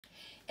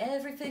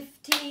Every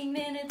 15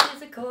 minutes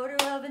is a quarter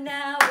of an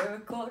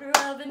hour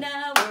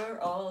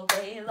all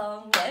day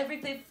long. Every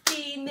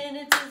 15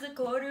 minutes is a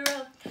quarter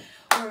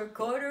of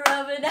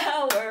an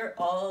hour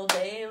all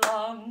day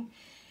long.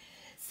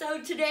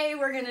 So today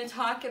we're going to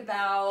talk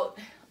about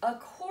a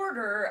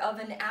quarter of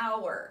an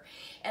hour.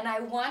 And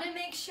I want to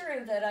make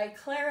sure that I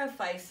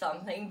clarify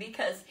something,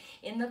 because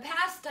in the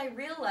past I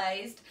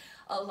realized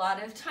a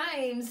lot of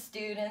times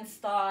students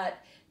thought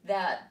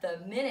that the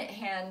minute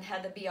hand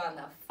had to be on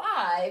the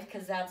 5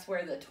 because that's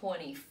where the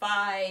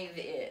 25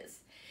 is.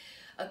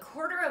 A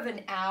quarter of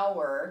an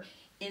hour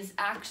is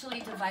actually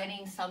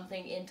dividing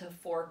something into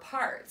 4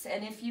 parts.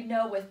 And if you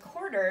know with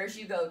quarters,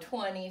 you go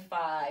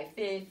 25,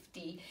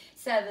 50,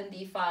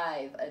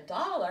 75,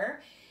 $1.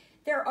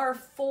 There are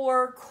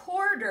 4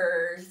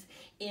 quarters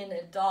in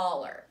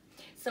 $1.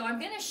 So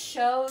I'm going to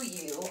show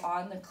you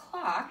on the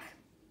clock,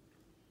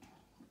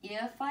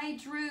 if I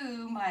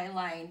drew my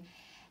line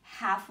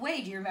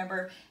halfway, do you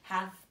remember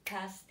half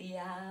past the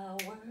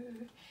hour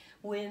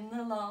when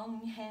the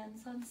long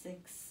hand's on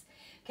 6?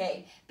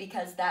 Okay,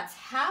 because that's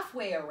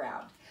halfway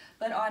around.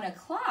 But on a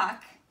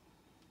clock,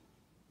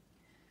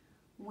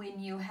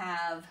 when you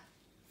have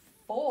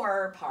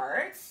 4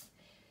 parts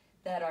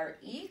that are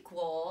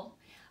equal,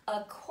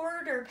 a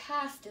quarter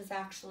past is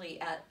actually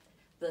at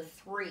the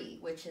 3,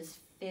 which is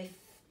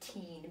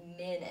 15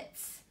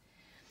 minutes.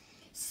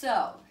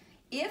 So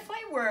if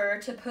I were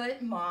to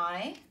put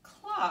my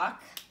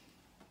clock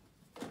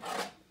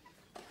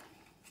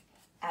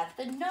at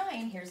the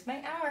 9, here's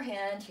my hour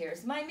hand,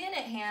 here's my minute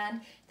hand,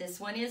 this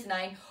one is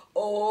 9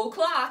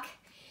 o'clock.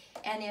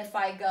 And if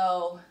I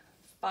go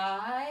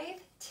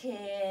 5,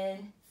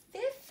 10,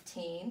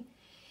 15,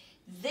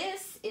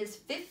 this is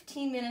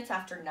 15 minutes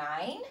after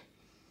 9,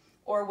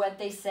 or what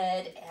they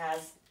said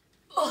as,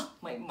 oh,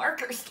 my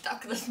marker's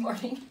stuck this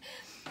morning,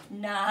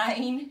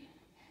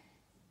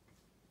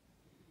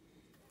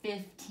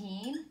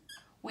 9:15,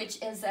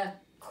 which is a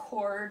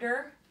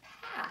quarter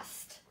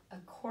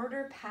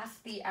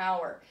past the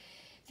hour.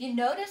 If you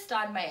noticed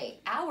on my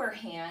hour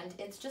hand,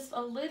 it's just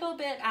a little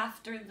bit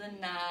after the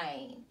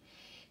 9.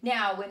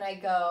 Now, when I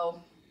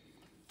go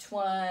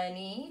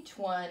 20,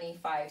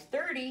 25,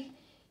 30,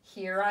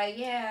 here I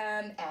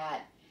am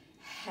at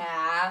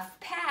half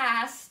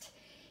past,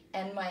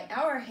 and my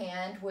hour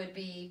hand would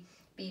be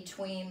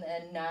between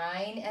the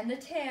 9 and the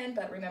 10,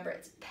 but remember,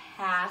 it's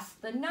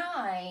past the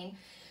 9.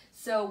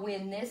 So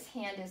when this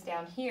hand is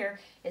down here,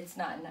 it's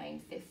not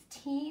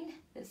 9:15.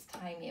 This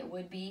time it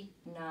would be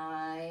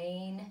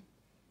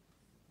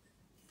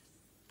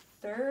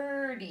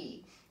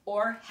 9:30,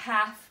 or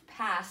half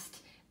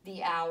past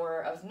the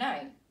hour of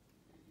 9.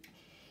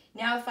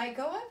 Now if I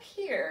go up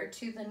here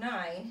to the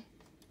 9,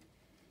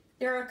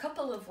 there are a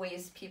couple of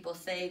ways people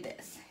say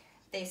this.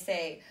 They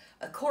say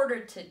a quarter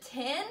to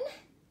 10,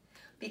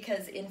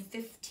 because in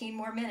 15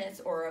 more minutes,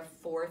 or a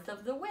fourth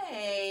of the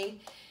way,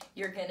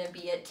 you're going to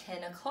be at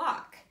 10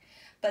 o'clock.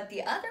 But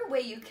the other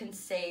way you can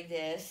say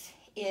this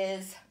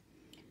is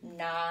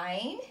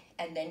 9,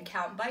 and then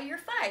count by your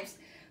 5s.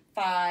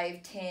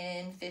 5,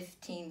 10,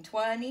 15,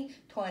 20,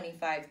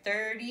 25,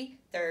 30,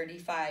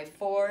 35,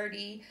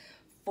 40,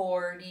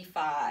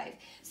 45.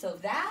 So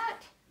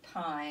that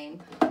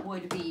time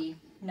would be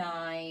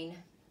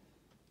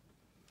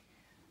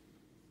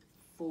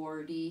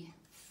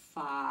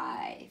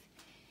 9:45.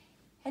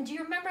 And do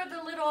you remember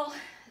the little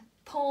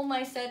poem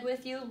I said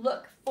with you?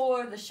 Look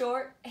for the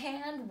short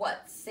hand,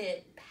 what's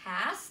it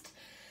past?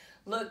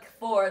 Look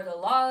for the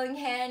long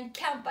hand,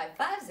 count by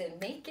 5s and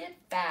make it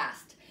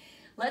fast.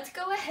 Let's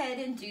go ahead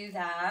and do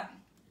that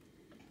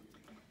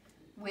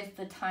with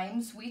the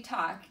times we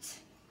talked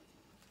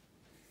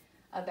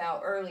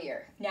about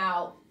earlier.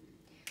 Now,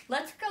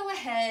 let's go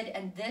ahead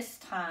and this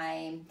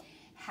time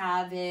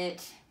have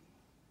it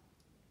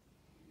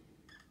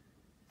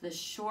the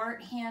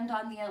short hand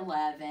on the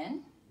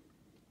 11.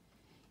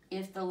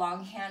 If the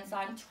long hand's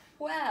on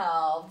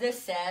 12,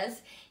 this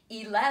says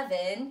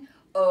 11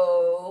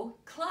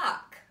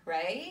 o'clock,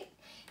 right?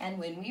 And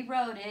when we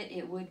wrote it,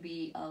 it would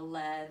be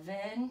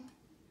 11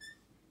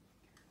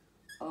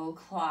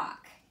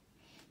 o'clock.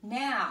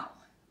 Now,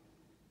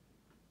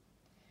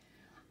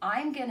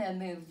 I'm going to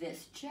move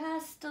this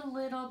just a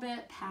little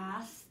bit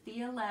past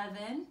the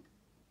 11,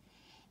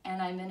 and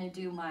I'm going to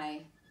do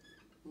my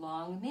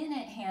long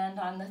minute hand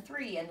on the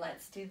 3, and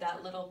let's do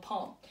that little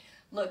poem.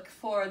 Look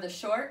for the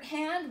short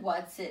hand,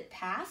 what's it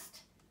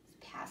past?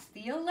 It's past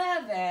the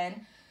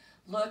 11.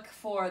 Look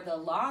for the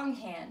long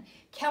hand,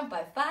 count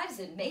by 5s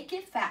and make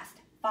it fast.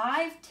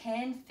 5,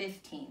 10,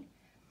 15.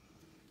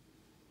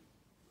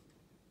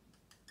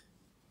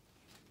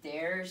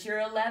 There's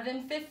your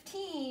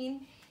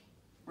 11:15.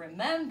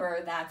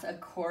 Remember, that's a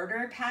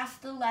quarter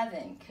past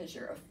 11 because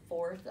you're a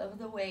fourth of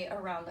the way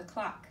around the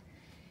clock.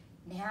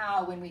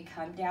 Now, when we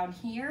come down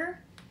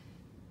here,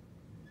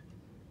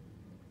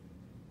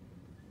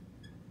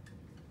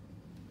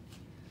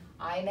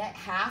 I'm at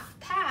half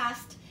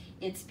past.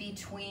 It's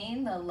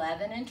between the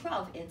 11 and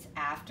 12. It's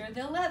after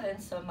the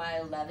 11, so my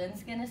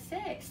 11's gonna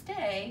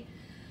stay.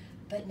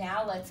 But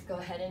now let's go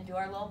ahead and do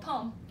our little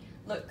poem.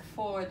 Look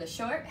for the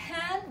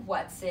shorthand.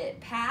 What's it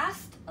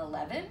past?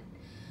 11.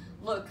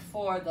 Look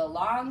for the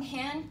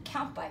longhand.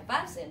 Count by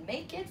fives and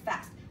make it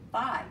fast.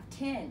 5,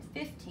 10,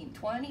 15,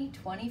 20,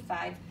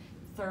 25,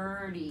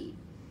 30.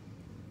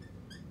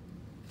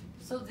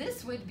 So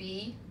this would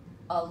be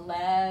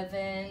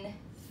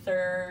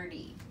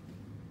 11:30.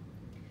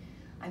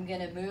 I'm going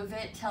to move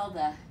it till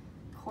the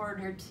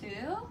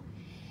 1:45.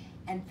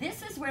 And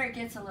this is where it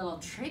gets a little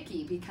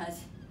tricky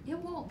because it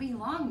won't be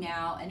long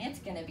now and it's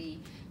going to be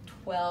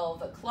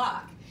 12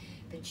 o'clock.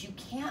 But you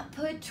can't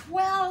put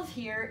 12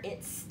 here.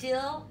 It's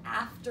still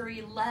after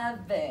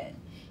 11.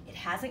 It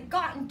hasn't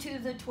gotten to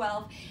the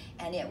 12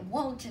 and it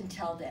won't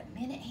until the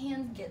minute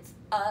hand gets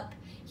up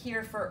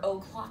here for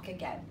o'clock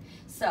again.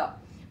 So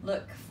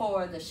look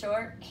for the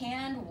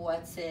shorthand.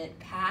 What's it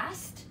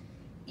past?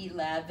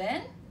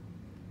 11.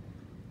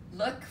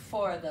 Look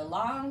for the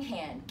long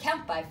hand.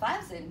 Count by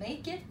fives and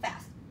make it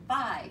fast.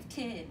 5,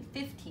 10,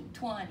 15,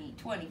 20,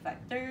 25,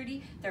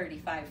 30,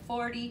 35,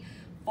 40,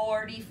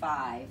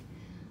 45.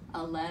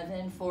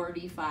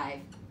 11:45.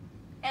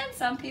 And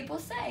some people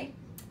say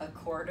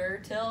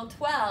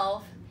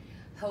 11:45.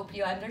 Hope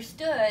you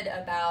understood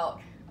about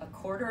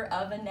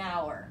 1/4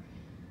 hour.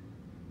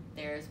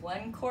 There's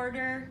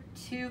 1/4,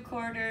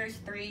 2/4,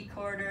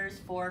 3/4,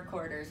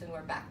 4/4, and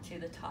we're back to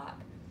the top.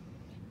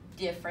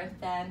 Different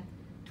than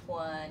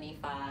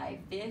 25,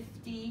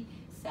 50,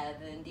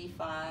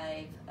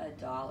 75,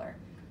 $1.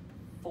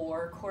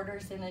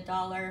 4/4 in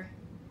 $1,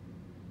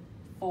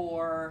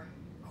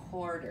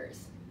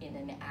 4/4 in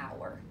an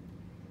hour.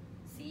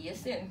 See you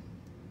soon.